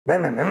Oh,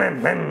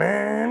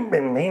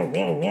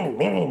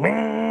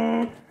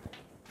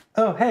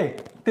 hey,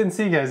 didn't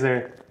see you guys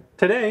there.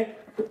 Today,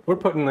 we're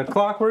putting the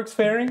Klock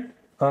fairing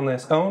on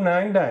this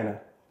H-D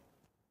Dyna.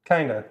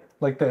 Kinda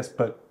like this,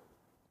 but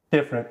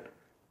different.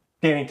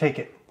 Danny, take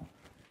it.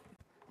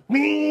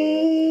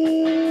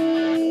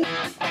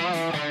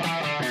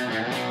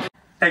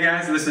 Hey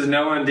guys, this is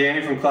Noah and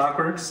Danny from Klock.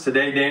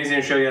 Today, Danny's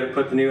going to show you how to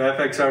put the new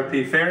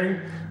FXRP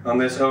fairing on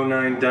this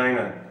H-D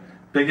Dyna.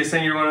 Biggest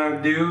thing you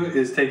want to do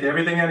is take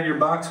everything out of your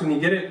box when you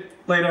get it,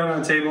 lay it out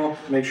on the table,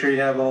 make sure you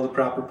have all the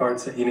proper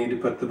parts that you need to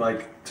put the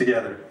bike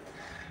together.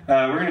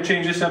 We're going to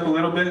change this up a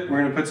little bit. We're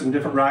going to put some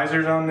different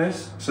risers on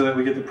this so that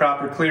we get the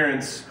proper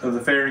clearance of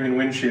the fairing and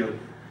windshield.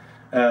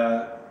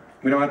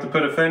 We don't have to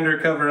put a fender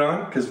cover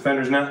on because the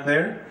fender's not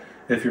there.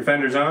 If your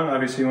fender's on,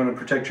 obviously you want to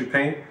protect your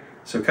paint.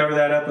 So cover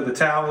that up with a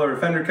towel or a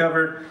fender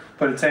cover,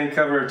 put a tank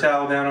cover or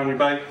towel down on your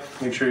bike,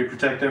 make sure you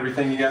protect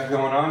everything you got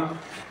going on.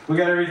 We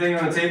got everything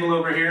on the table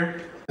over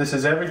here. This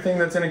is everything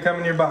that's going to come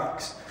in your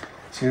box.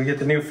 So you get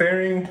the new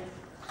fairing,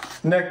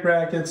 neck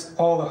brackets,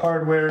 all the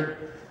hardware,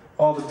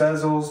 all the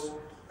bezels,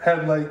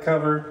 headlight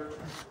cover,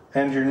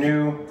 and your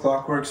new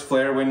Klock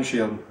flare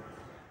windshield.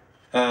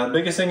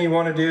 Biggest thing you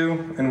want to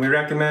do, and we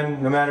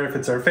recommend no matter if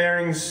it's our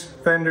fairings,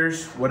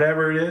 fenders,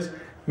 whatever it is,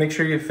 make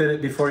sure you fit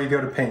it before you go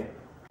to paint.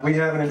 We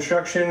have an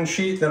instruction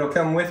sheet that'll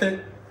come with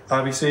it.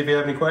 Obviously, if you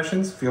have any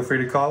questions, feel free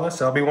to call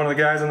us. I'll be one of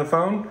the guys on the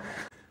phone.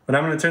 But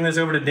I'm going to turn this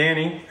over to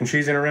Danny, and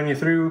she's going to run you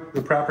through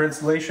the proper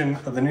installation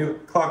of the new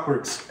Klock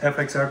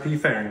FXRP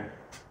fairing.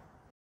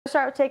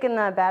 Start with taking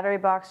the battery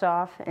box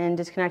off and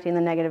disconnecting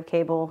the negative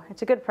cable.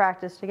 It's a good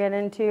practice to get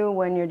into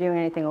when you're doing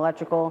anything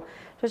electrical,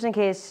 just in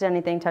case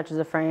anything touches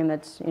the frame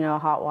that's, you know, a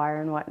hot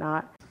wire and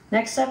whatnot.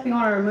 Next step, you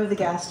want to remove the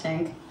gas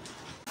tank.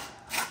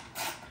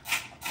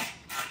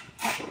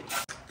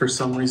 For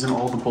some reason,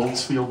 all the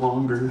bolts feel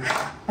longer.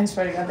 I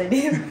swear to God, they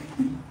do.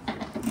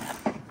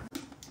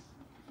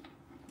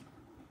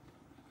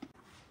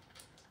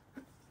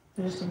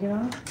 Just to get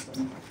on.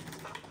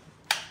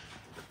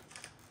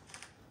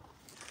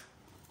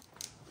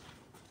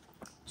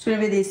 There's going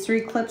to be these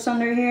 3 clips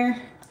under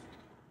here.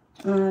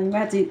 You might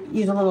have to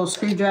use a little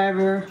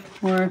screwdriver,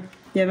 or if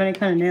you have any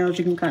kind of nails,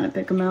 you can kind of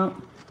pick them out.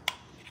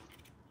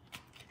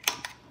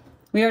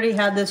 We already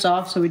had this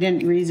off, so we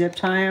didn't re-zip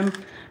tie them.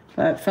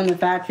 But from the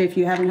factory, if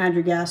you haven't had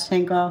your gas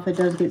tank off, it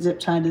does get zip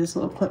tied to this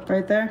little clip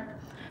right there.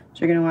 So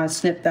you're going to want to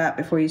snip that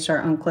before you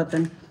start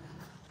unclipping.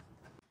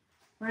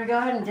 We're going to go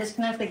ahead and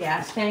disconnect the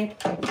gas tank.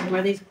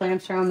 Where these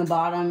clamps are on the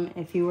bottom,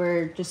 if you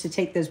were just to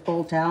take this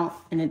bolt out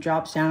and it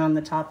drops down on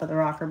the top of the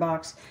rocker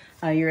box,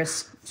 you're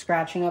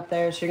scratching up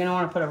there. So you're going to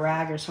want to put a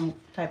rag or some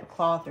type of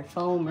cloth or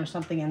foam or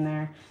something in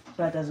there so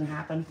that doesn't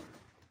happen.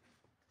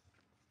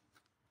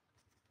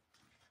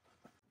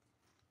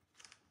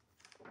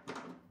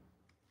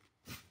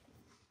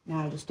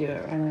 Now I just do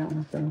it right now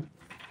with them.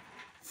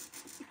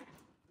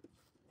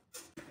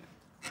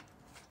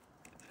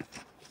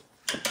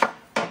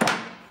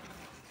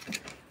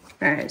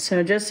 Alright,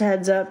 so just a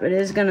heads up, it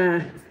is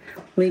gonna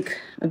leak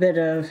a bit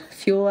of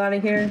fuel out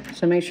of here,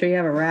 so make sure you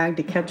have a rag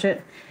to catch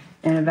it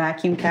and a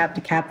vacuum cap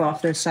to cap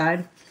off this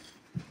side.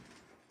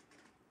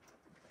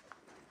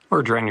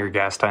 Or drain your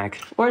gas tank.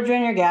 Or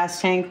drain your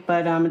gas tank,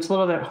 but it's a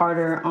little bit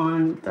harder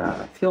on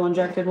the fuel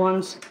injected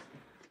ones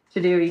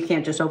to do. You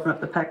can't just open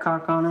up the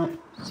petcock on it.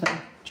 So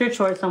it's your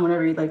choice on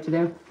whatever you'd like to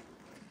do.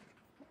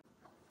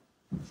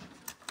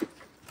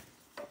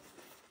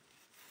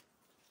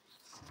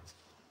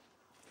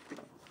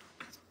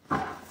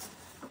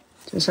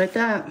 Just like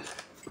that.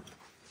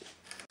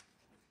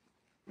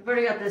 We've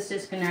already got this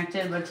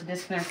disconnected, but to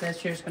disconnect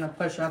this, you're just going to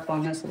push up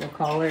on this little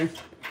collar. You're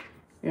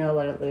going to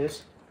let it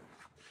loose.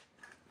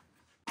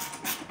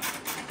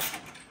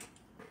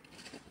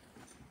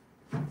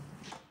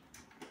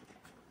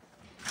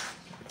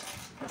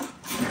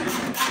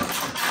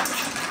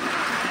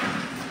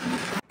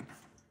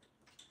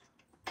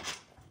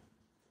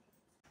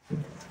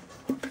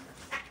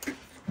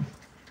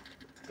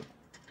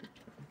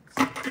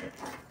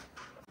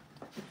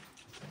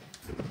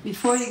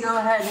 Before you go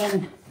ahead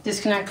and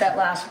disconnect that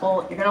last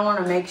bolt, you're going to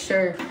want to make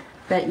sure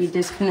that you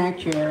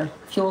disconnect your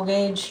fuel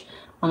gauge.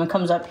 It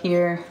comes up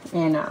here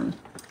and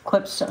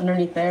clips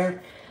underneath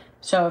there.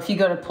 So if you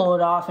go to pull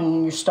it off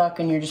and you're stuck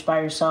and you're just by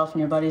yourself and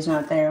your buddy's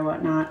not there or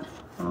whatnot,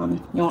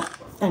 you won't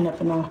end up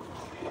in a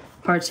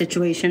hard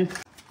situation.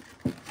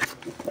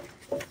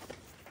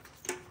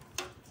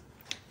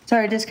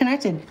 Sorry,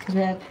 disconnected because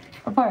we had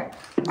a part.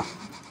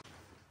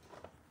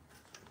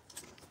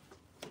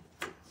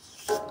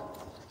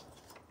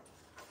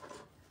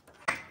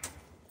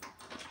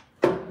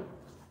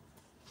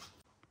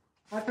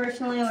 I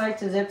personally like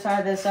to zip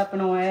tie this up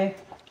and away,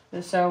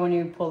 just so when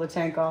you pull the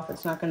tank off,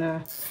 it's not going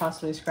to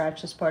possibly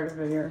scratch this part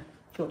of your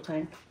fuel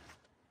tank.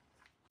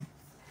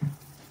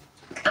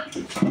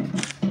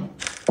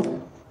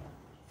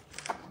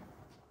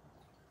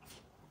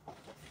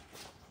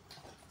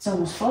 It's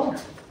almost full.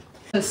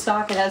 The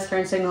stock, it has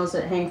turn signals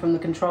that hang from the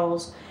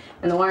controls,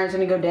 and the wire's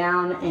going to go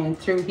down and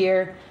through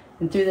here,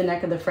 and through the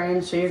neck of the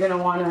frame. So you're going to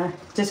want to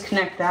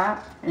disconnect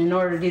that. And in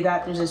order to do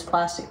that, there's this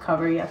plastic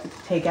cover you have to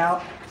take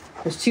out.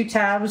 There's 2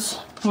 tabs,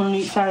 one on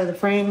each side of the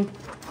frame.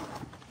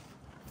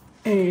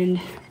 And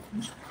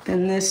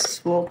then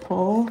this will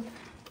pull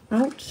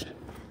out.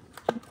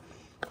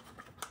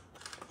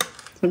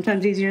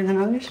 Sometimes easier than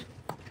others.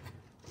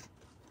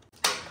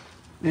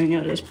 And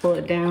you'll just pull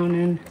it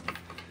down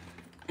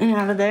and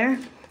out of there.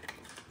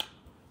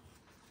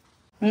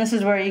 And this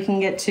is where you can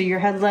get to your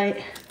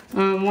headlight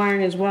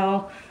wiring as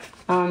well.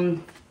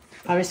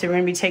 Obviously we're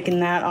going to be taking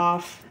that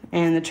off,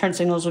 and the turn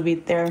signals will be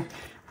there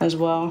as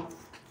well.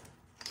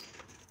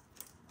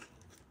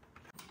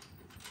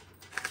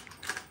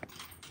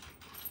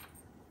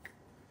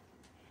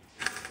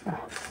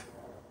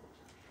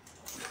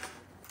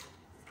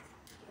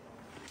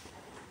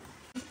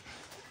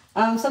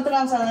 Something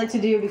else I like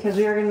to do, because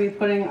we are going to be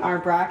putting our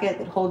bracket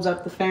that holds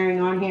up the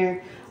fairing on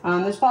here.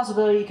 There's a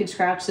possibility you could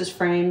scratch this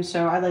frame,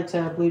 so I like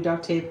to blue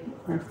duct tape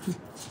or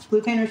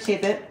blue painter's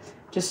tape it,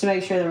 just to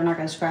make sure that we're not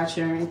going to scratch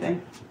it or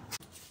anything.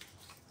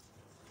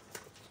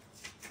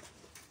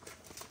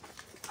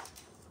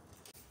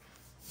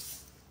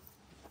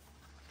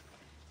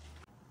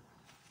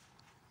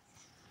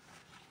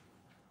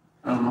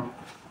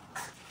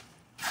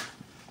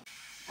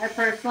 I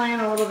personally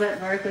am a little bit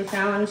vertically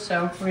challenged,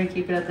 so we're going to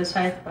keep it at this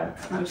height, but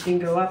obviously you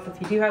can go up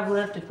if you do have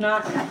lift. If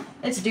not,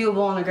 it's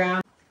doable on the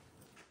ground.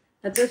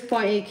 At this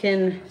point, you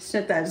can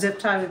snip that zip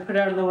tie we put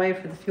out of the way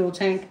for the fuel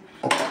tank.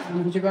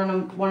 You're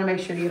going to want to make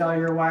sure you get all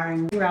your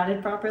wiring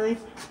routed properly.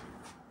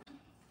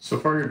 So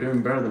far you're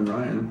doing better than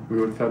Ryan. We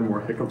would have had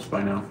more hiccups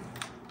by now.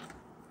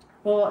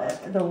 Well,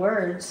 the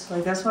words,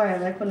 like, that's why I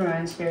like when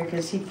Ryan's here,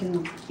 because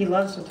he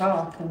loves to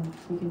talk and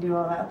he can do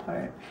all that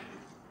part.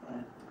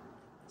 But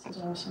this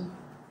is awesome.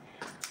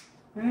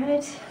 All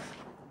right.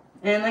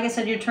 And like I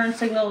said, your turn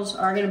signals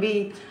are going to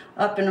be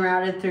up and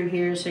routed through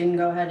here, so you can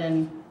go ahead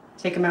and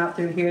take them out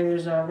through here.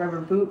 There's a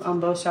rubber boot on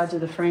both sides of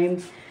the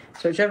frame.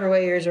 So whichever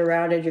way yours are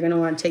routed, you're going to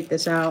want to take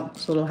this out.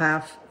 This little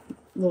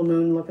little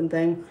moon looking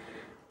thing,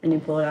 and you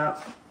pull it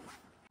out.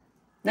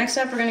 Next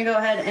up, we're going to go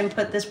ahead and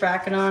put this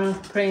bracket on,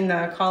 putting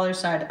the collar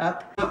side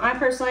up. I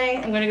personally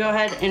am going to go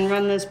ahead and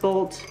run this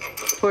bolt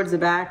towards the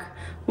back.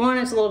 One,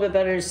 it's a little bit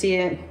better to see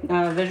it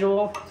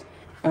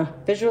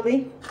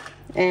visually,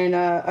 and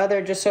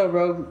other, just so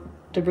road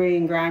debris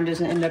and grime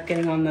doesn't end up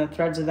getting on the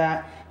threads of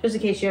that, just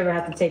in case you ever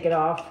have to take it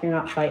off, you're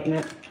not fighting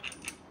it.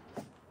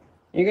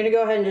 You're going to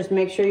go ahead and just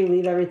make sure you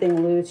leave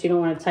everything loose. You don't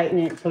want to tighten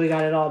it until we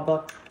got it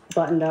all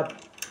buttoned up.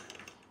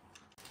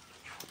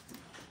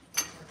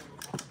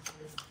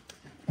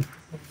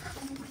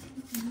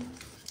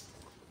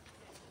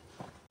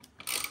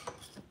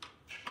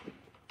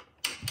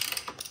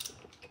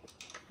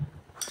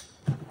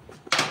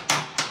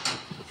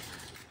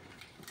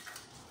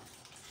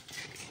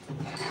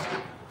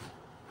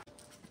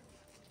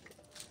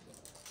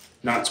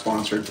 Not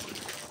sponsored.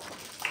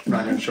 I'm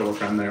not going to show what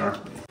kind they are.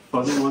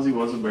 Fuzzy Wuzzy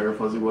was a bear,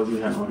 Fuzzy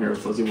Wuzzy had no hair,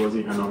 Fuzzy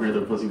Wuzzy had no hair,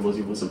 the Fuzzy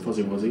Wuzzy wasn't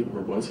Fuzzy Wuzzy,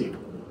 or was he?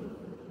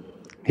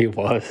 He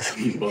was.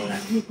 He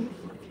was.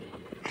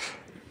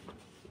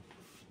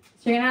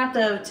 So you're going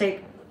to have to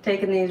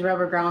taking these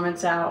rubber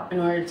grommets out in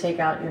order to take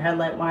out your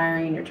headlight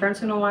wiring and your turn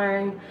signal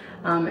wiring.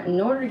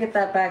 In order to get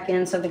that back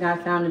in, something I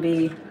found to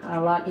be a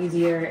lot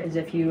easier is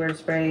if you were to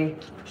spray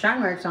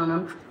shine Werks on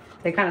them,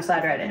 they kind of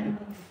slide right in.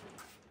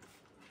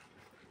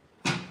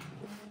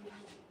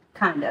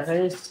 Kind of.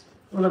 It is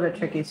a little bit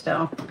tricky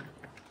still.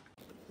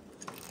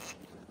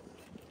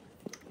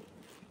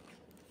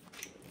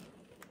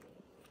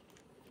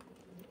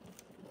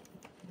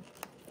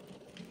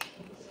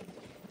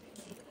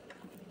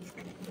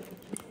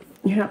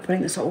 You're not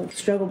putting this old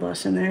struggle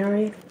bus in there, are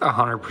you?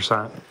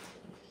 100%.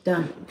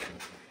 Done.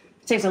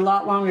 It takes a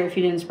lot longer if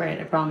you didn't spray it,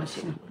 I promise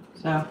you.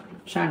 So,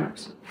 shine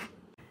Werks.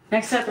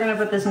 Next up, we're going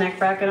to put this neck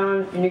bracket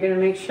on, and you're going to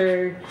make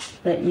sure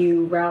that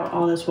you route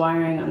all this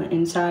wiring on the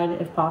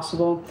inside if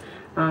possible.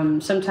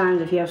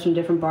 Sometimes if you have some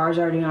different bars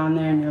already on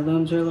there and your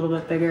looms are a little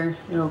bit bigger,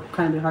 it'll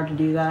kind of be hard to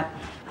do that.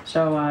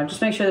 So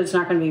just make sure that it's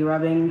not going to be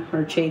rubbing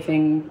or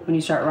chafing when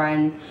you start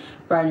riding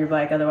your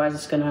bike, otherwise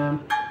it's going to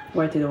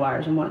wear through the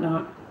wires and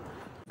whatnot.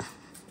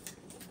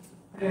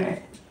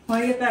 Alright, while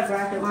you get that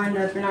bracket lined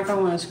up, you're not going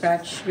to want to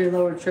scratch your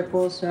lower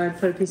triples, so I'd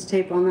put a piece of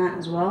tape on that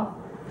as well.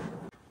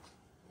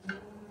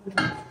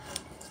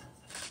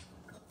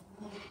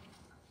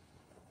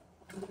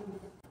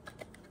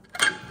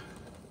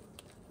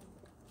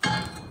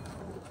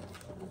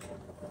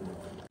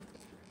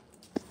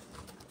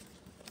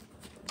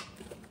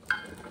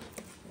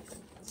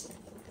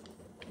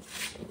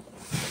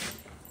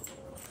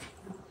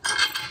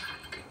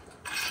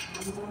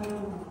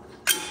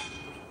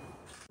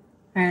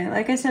 Alright,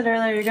 like I said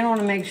earlier, you're going to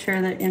want to make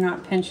sure that you're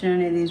not pinching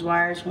any of these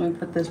wires when we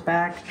put this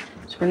back.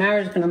 So for now,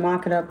 we're just going to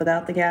mock it up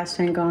without the gas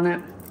tank on it,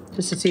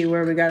 just to see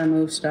where we got to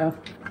move stuff.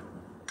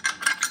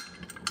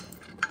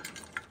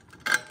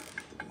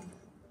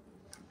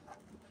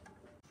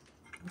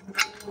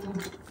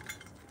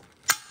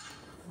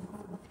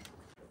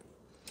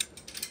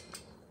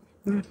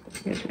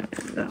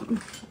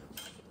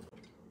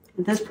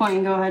 At this point, you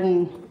can go ahead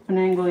and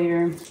finagle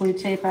your blue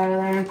tape out of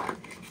there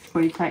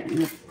before you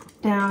tighten it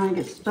down and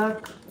get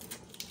stuck.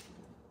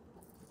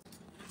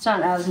 It's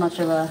not as much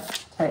of a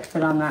tight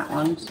fit on that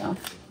one, so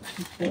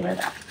figure it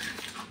out.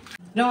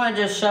 You don't want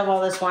to just shove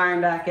all this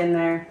wiring back in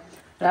there.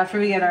 But after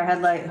we get our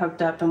headlight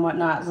hooked up and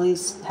whatnot, at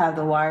least have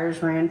the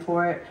wires ran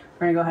for it.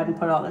 We're gonna go ahead and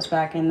put all this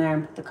back in there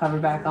and put the cover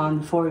back on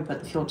before we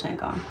put the fuel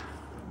tank on.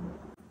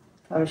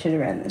 Probably should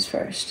have ran this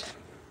first.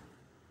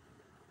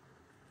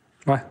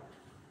 Why?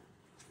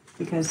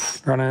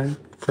 Because... Run it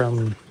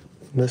from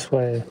this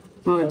way.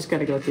 Well, it's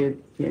gotta go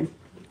through here.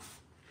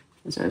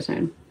 That's what I was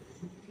saying.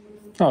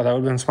 Oh, that would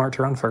have been smart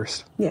to run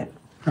first. Yeah.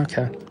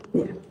 Okay.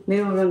 Yeah.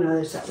 Maybe we'll go to the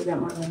other side. We got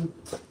more room.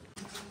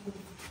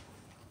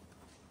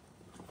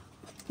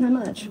 Not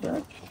much,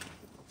 but...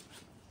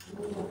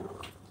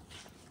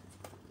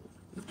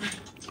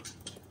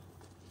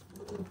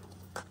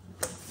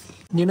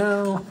 You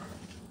know,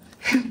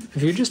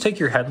 if you just take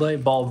your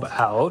headlight bulb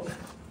out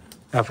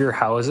of your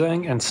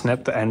housing and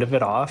snip the end of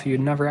it off, you'd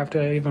never have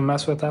to even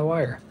mess with that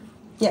wire.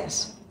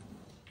 Yes.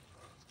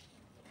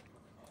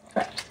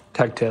 Correct.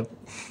 Tech tip.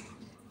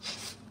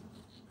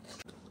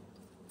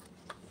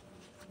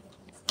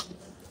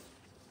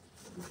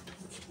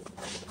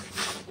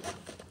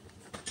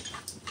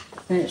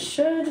 And it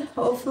should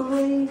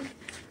hopefully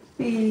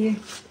be,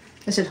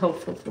 it should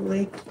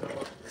hopefully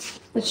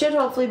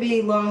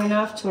be long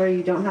enough to where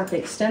you don't have to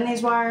extend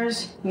these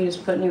wires. You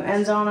just put new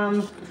ends on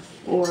them,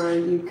 or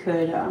you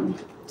could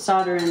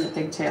solder in the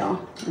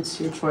pigtail.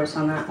 It's your choice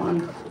on that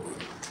one.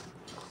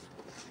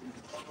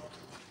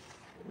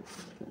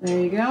 There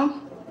you go.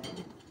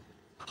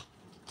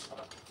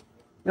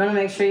 You want to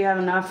make sure you have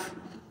enough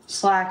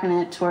slack in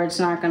it to where it's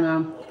not going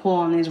to pull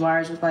on these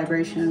wires with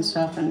vibration and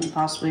stuff and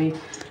possibly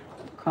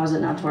cause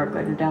it not to work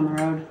later down the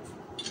road.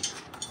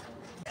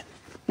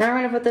 Now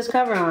we're going to put this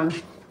cover on.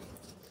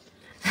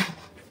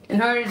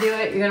 In order to do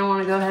it, you're going to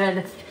want to go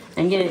ahead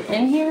and get it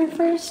in here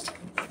first.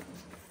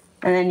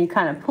 And then you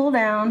kind of pull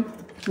down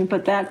and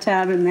put that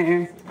tab in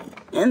there.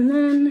 And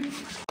then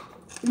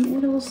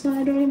it will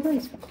slide right in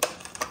place.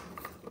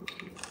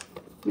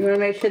 You want to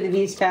make sure that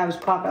these tabs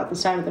pop out the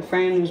side of the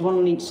frame. There's one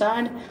on each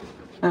side.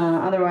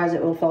 Otherwise,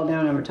 it will fall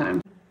down over time.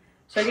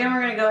 So again,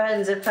 we're going to go ahead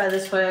and zip tie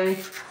this way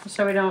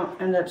so we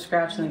don't end up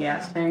scratching the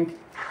gas tank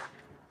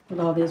with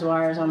all these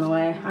wires on the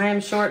way. I am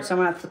short, so I'm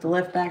going to have to put the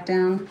lift back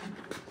down.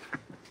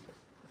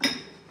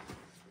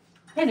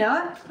 Hey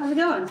Noah, how's it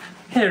going?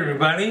 Hey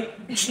everybody,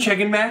 just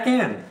checking back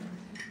in.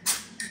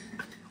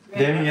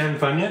 Danny, you having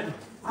fun yet?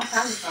 I'm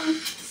having fun.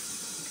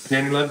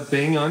 Danny loves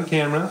being on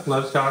camera,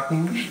 loves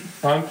talking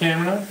on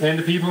camera and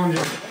to people in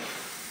general.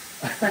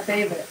 That's my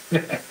favorite.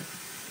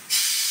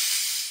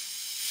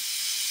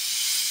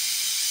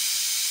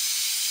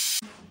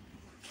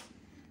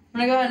 I'm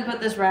gonna go ahead and put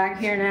this rack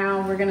here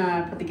now. We're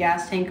gonna put the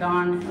gas tank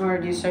on. In order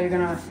to do so, you're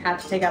gonna have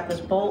to take out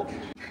this bolt.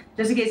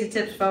 Just in case it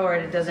tips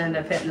forward, it does end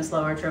up hitting this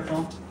lower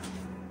triple.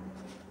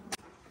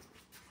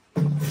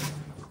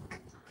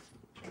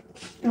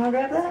 You wanna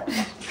grab that?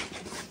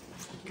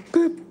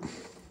 Boop.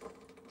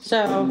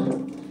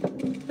 So,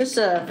 just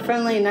a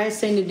friendly,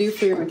 nice thing to do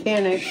for your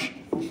mechanic.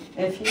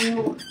 If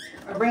you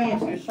are bringing it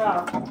to your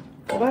shop,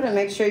 go ahead and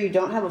make sure you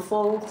don't have a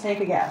full tank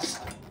of gas.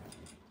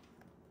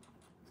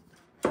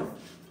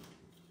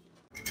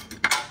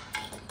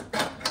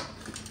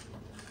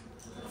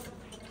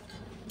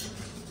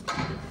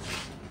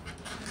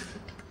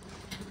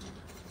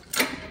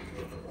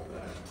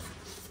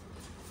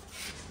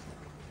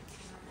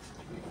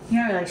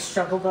 You know, like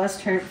struggle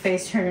bus,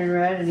 face turning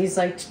red, and he's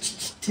like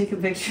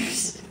taking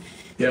pictures.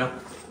 Yeah.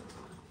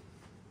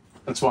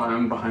 That's why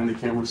I'm behind the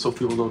camera so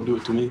people don't do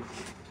it to me.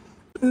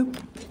 Oop.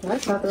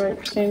 That's not the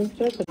right same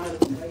picture.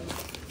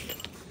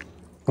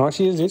 Why don't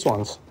you use these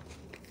ones?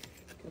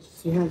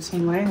 You have the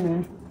same way in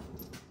there.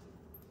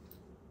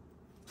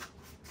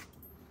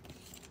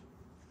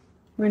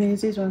 We're gonna use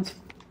these ones.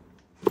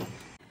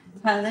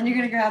 Then you're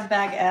gonna grab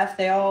bag F.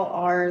 They all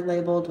are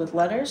labeled with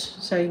letters,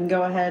 so you can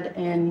go ahead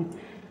and.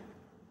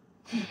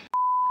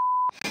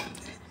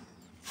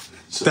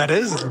 That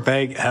is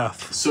bag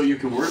F. So you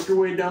can work your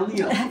way down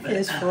the F alphabet.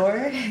 is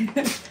for.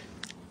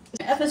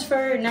 F is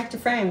for neck to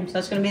frame. So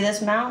it's going to be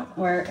this mount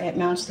where it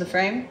mounts to the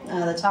frame.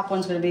 The top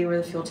one's going to be where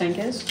the fuel tank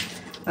is.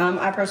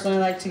 I personally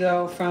like to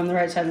go from the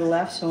right side to the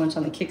left, so when it's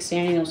on the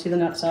kickstand, you'll see the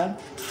nut side.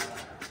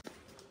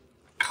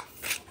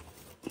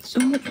 So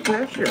much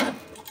pressure.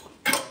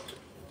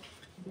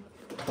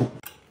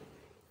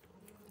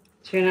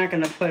 So you're not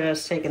going to put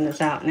us taking this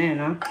out and in,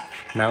 huh?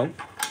 Nope.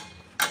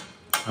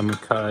 I'm gonna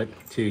cut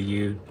to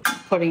you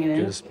Putting it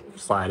in. just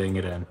sliding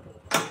it in.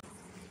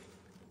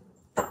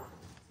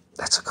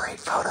 That's a great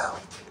photo.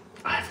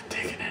 I haven't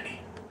taken any.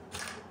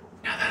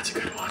 Now that's a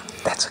good one.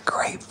 That's a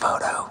great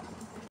photo.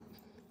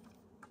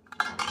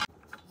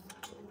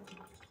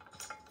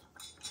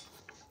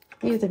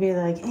 You have to be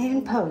like,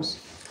 and pose.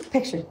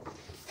 Picture.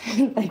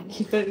 Like,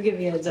 you better give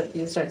me a heads up,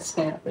 you start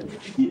snapping.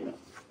 Yeah.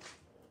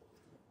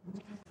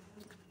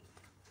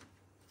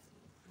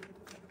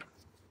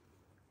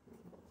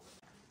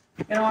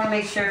 You're gonna wanna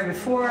make sure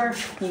before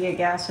you get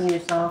gas on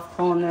yourself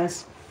pulling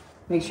this,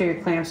 Make sure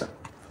your clamp's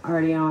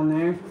already on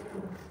there.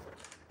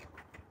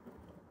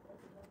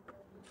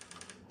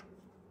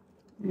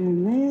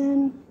 And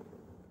then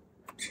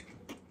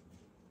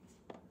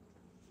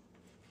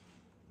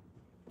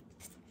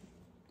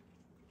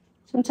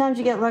sometimes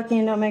you get lucky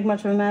and don't make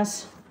much of a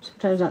mess.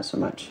 Sometimes not so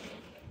much.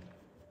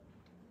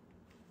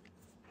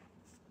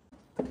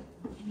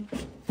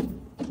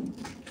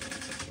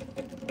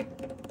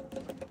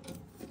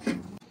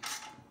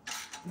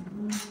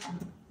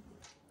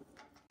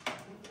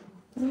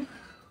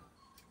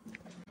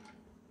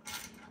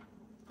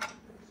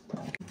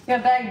 You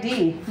got bag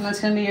D, and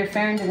that's going to be your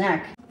fairing to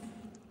neck.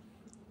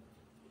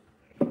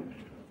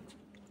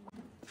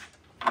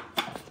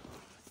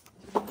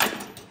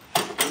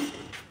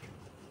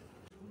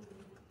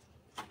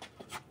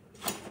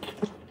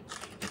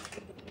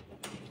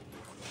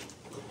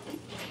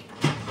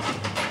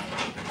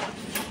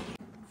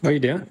 What are you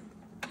doing?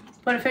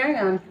 Put a fairing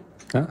on.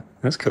 Oh,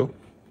 that's cool.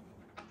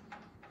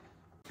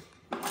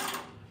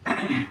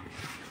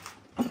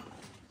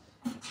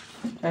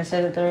 I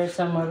said that there is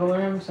some wiggle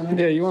room.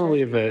 Yeah, you want to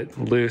leave it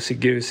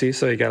loosey-goosey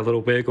so you got a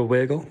little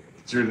wiggle.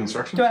 Is your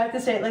instructions? Do I have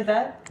to say it like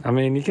that? I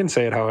mean, you can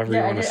say it however you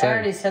want to I say.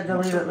 already said to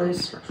leave it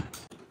loose.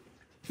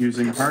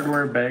 Using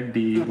hardware bag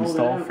D,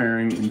 install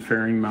fairing and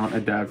fairing mount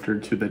adapter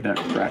to the neck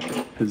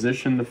bracket.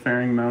 Position the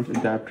fairing mount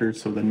adapter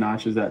so the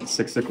notch is at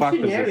 6 o'clock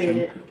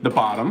position. The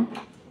bottom,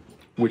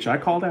 which I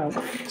called out,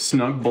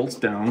 snug bolts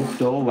down,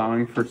 still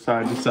allowing for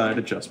side-to-side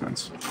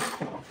adjustments.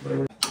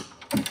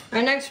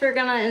 Alright, next we're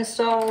gonna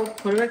install,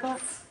 what do I call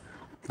it?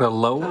 The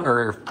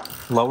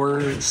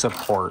lower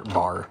support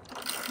bar.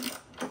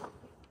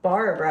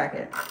 Bar or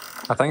bracket?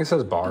 I think it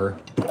says bar.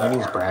 Maybe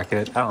it's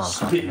bracket. I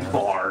don't know. Big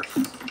bar.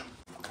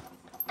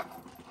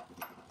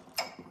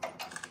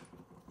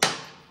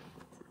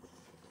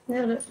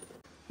 Nailed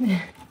it.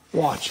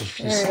 Watch if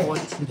you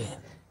slice it in.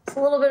 It's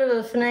a little bit of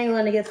a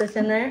finagling to get this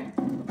in there,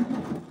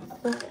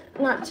 but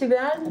not too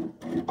bad.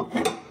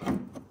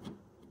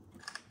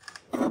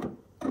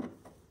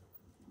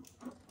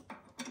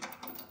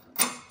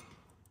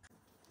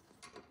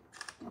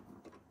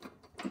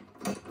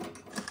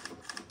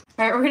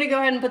 Alright, we're going to go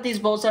ahead and put these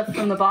bolts up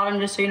from the bottom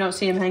just so you don't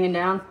see them hanging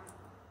down.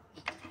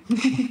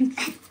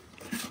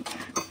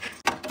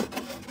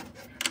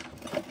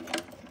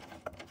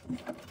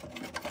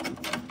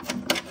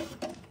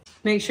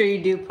 Make sure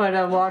you do put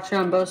a washer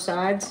on both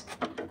sides.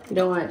 You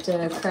don't want it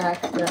to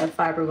crack the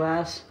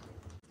fiberglass.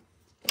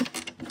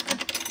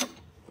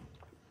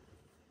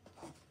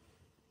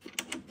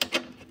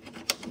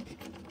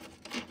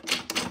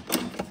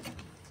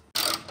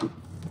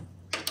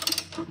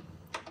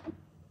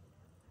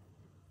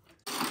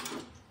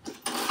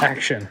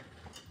 Action.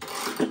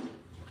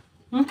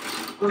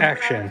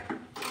 Action.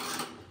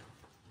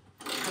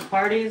 The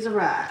party's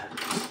arrived.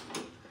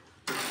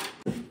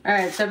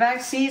 Alright, so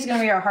bag C is going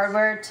to be our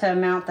hardware to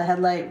mount the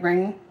headlight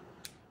ring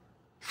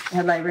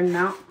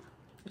mount.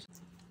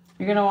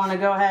 You're going to want to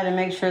go ahead and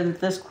make sure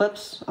that this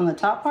clips on the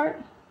top part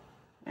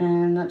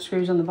and that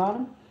screws on the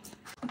bottom.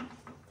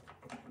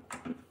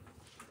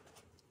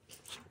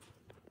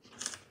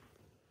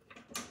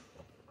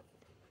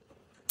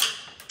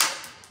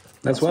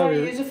 That's why we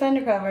use a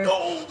fender cover.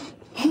 Oh,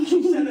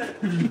 she said it.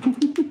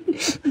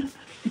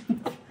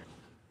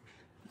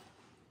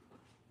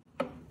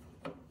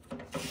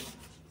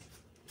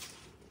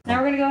 Now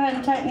we're going to go ahead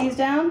and tighten these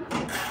down.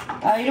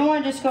 You don't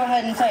want to just go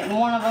ahead and tighten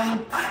one of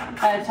them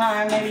at a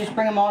time. Maybe just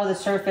bring them all to the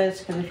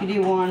surface, because if you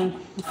do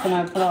one, it's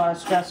going to put a lot of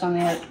stress on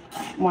the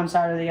one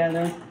side or the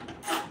other.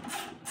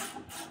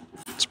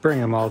 Let's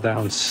bring them all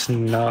down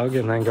snug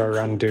and then go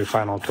around and do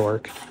final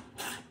torque.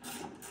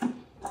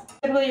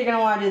 Typically, you're going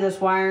to want to do this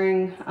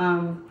wiring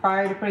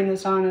prior to putting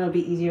this on. It'll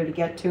be easier to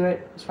get to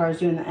it as far as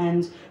doing the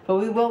ends. But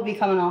we will be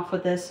coming off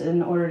with this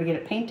in order to get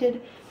it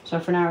painted. So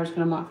for now, we're just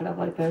going to mock it up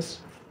like this.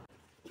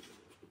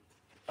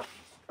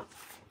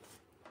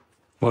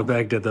 What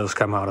bag did those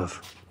come out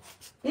of?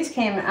 These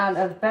came out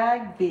of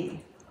bag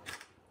B.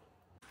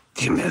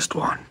 You missed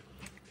one.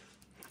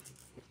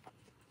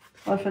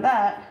 Well, for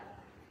that,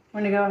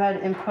 we're going to go ahead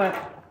and put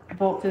a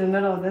bolt through the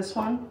middle of this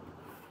one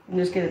and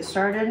just get it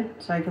started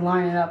so I can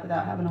line it up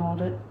without having to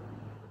hold it.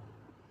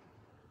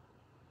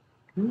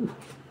 Ooh.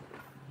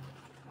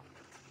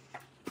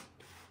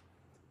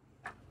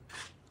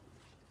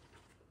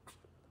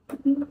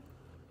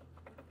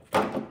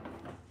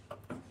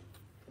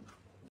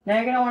 Now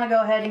you're going to want to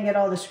go ahead and get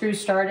all the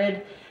screws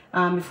started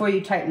before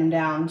you tighten them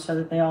down so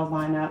that they all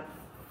line up.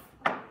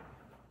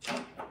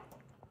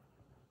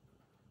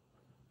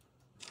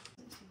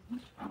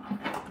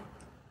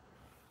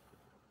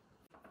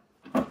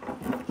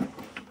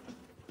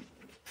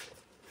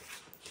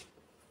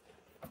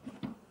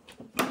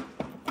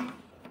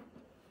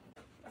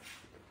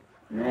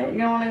 Alright, you're going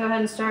to want to go ahead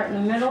and start in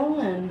the middle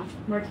and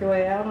work your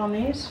way out on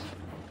these.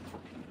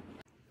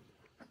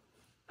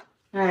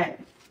 Alright,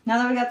 now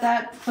that we got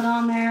that put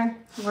on there,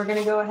 we're going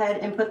to go ahead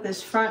and put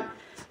this front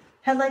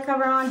headlight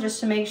cover on just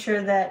to make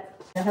sure that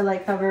the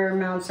headlight cover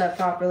mounts up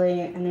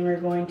properly, and then we're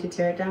going to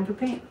tear it down for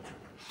paint.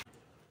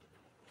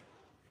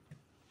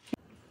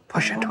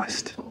 Push and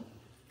twist.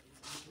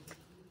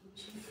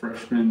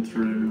 freshman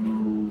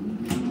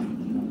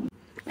through...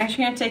 Next,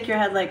 you're going to take your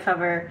headlight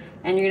cover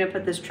and you're going to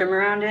put this trim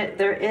around it.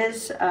 There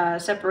is a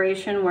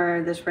separation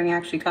where this ring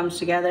actually comes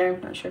together.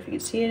 I'm not sure if you can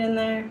see it in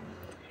there.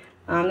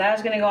 That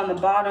is going to go on the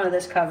bottom of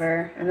this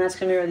cover, and that's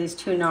going to be where these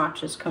two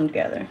notches come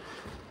together.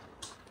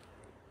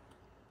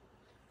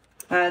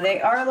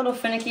 They are a little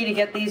finicky to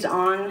get these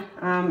on.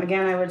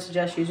 Again, I would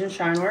suggest using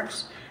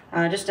Werks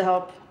just to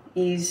help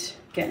ease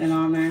getting it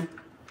on there.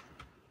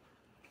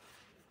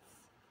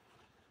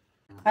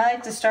 I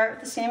like to start with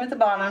the seam at the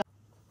bottom,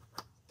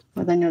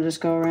 but then you'll just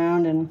go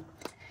around and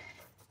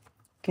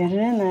get it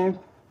in there.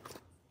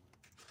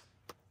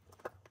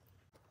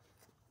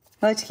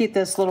 I like to keep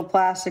this little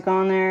plastic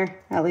on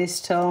there at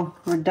least till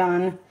we're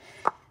done,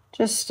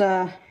 just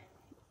to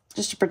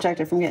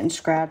protect it from getting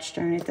scratched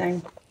or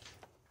anything.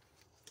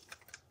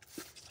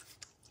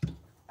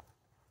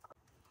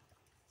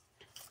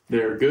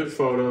 They're good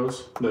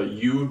photos that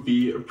you would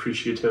be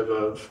appreciative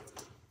of,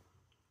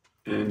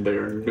 and they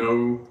are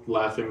no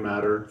laughing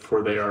matter,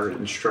 for they are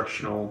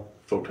instructional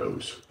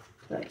photos.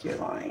 Like you're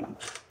lying.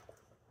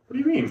 What do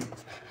you mean?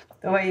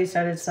 The way you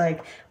said it's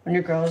like when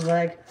your girl's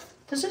like,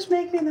 does this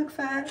make me look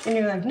fat? And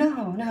you're like,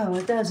 no,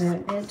 it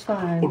doesn't. It's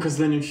fine. Well, because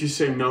then if you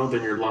say no,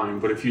 then you're lying.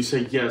 But if you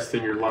say yes,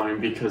 then you're lying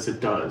because it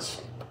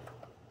does.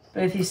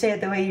 But if you say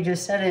it the way you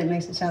just said it, it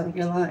makes it sound like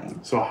you're lying.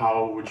 So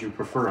how would you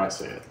prefer I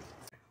say it?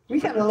 We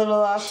got a little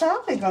off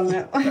topic on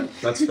that one.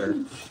 That's fair.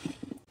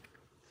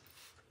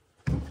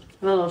 A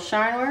little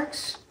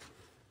Werks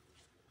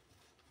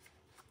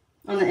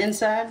on the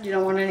inside. You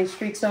don't want any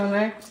streaks on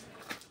there.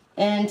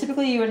 And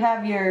typically you would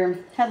have your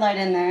headlight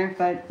in there,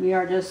 but we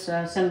are just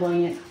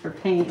assembling it for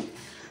paint.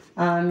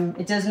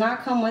 It does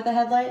not come with a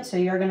headlight, so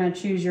you're going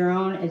to choose your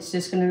own. It's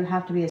just going to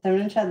have to be a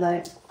 7-inch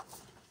headlight.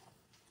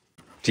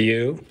 Do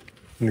you?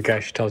 The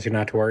guy she tells you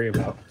not to worry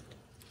about.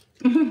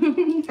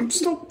 I'm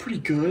still pretty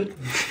good.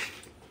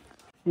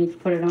 You can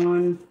put it on,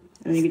 and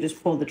then you can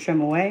just pull the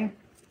trim away.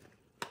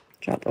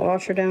 Drop the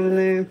washer down in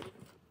there.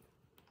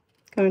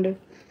 Kind of.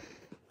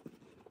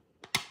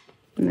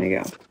 And there you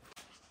go.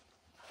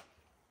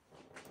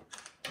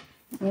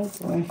 Oh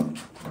boy.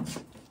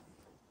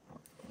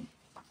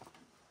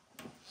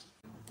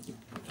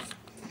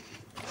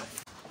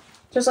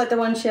 Just like the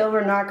windshield,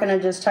 we're not going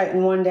to just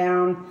tighten one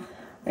down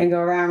and go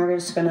around. We're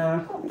just going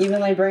to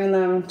evenly bring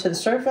them to the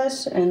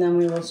surface, and then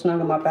we will snug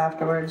them up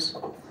afterwards.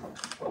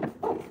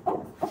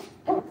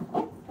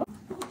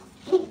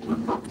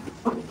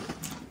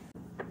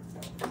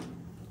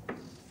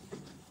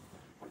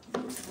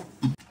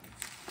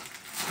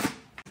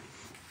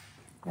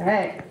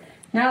 Alright,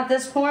 now at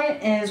this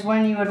point is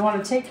when you would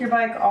want to take your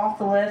bike off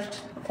the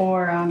lift,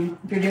 or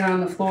if you're doing it on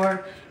the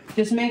floor,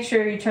 just make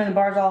sure you turn the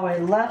bars all the way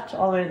to the left,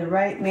 all the way to the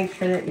right. Make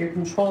sure that your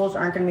controls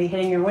aren't going to be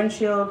hitting your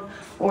windshield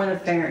or the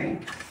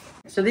fairing.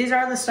 So these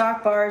are the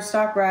stock bars,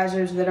 stock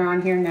risers that are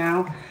on here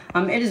now.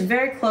 It is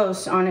very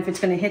close on if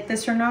it's going to hit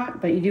this or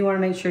not, but you do want to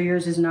make sure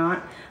yours is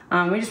not.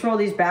 We just roll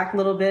these back a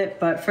little bit,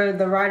 but for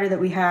the rider that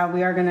we have,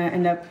 we are going to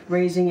end up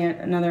raising it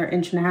another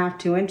 1.5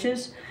 to 2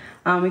 inches.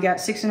 We got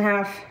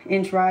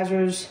 6.5-inch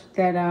risers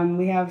that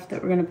we have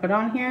that we're going to put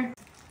on here.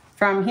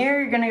 From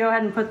here, you're going to go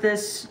ahead and put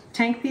this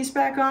tank piece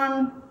back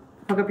on,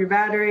 hook up your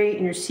battery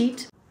and your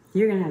seat.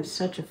 You're going to have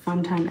such a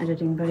fun time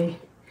editing, buddy.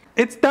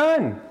 It's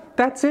done.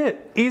 That's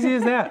it. Easy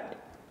as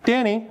that.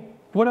 Danny,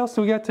 what else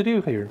do we got to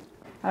do here?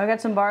 We got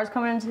some bars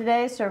coming in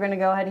today, so we're going to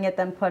go ahead and get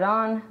them put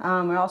on.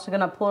 We're also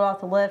going to pull it off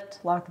the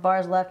lift, lock the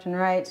bars left and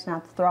right,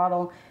 snap the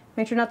throttle.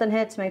 Make sure nothing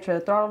hits, make sure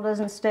the throttle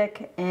doesn't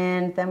stick,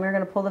 and then we're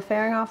going to pull the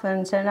fairing off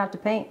and send it out to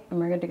paint, and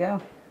we're good to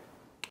go.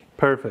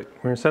 Perfect.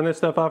 We're going to send this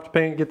stuff off to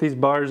paint, get these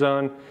bars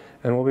on,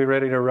 and we'll be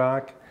ready to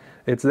rock.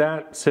 It's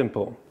that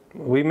simple.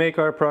 We make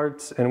our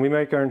parts and we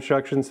make our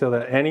instructions so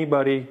that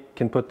anybody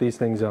can put these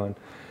things on.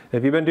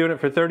 If you've been doing it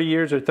for 30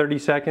 years or 30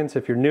 seconds,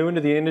 if you're new into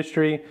the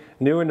industry,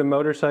 new into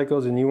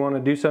motorcycles, and you want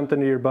to do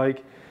something to your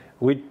bike,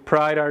 we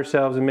pride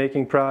ourselves in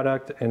making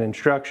product and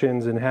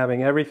instructions and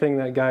having everything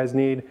that guys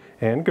need,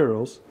 and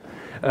girls,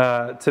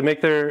 to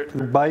make their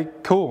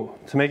bike cool,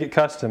 to make it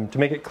custom, to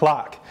make it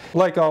Klock.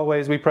 Like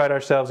always, we pride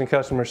ourselves in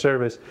customer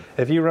service.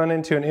 If you run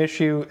into an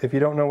issue, if you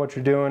don't know what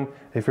you're doing,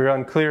 if you're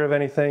unclear of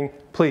anything,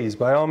 please,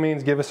 by all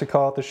means, give us a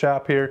call at the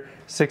shop here,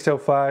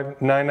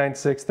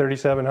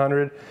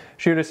 605-996-3700.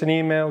 Shoot us an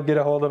email, get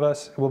a hold of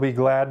us. We'll be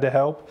glad to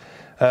help.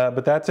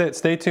 But that's it.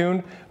 Stay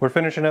tuned. We're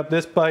finishing up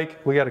this bike.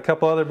 We got a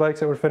couple other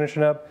bikes that we're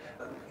finishing up.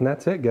 And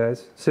that's it,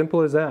 guys.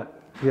 Simple as that.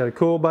 You got a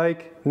cool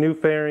bike, new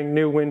fairing,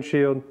 new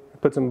windshield.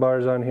 Put some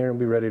bars on here and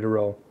be ready to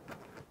roll.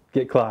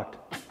 Get clocked.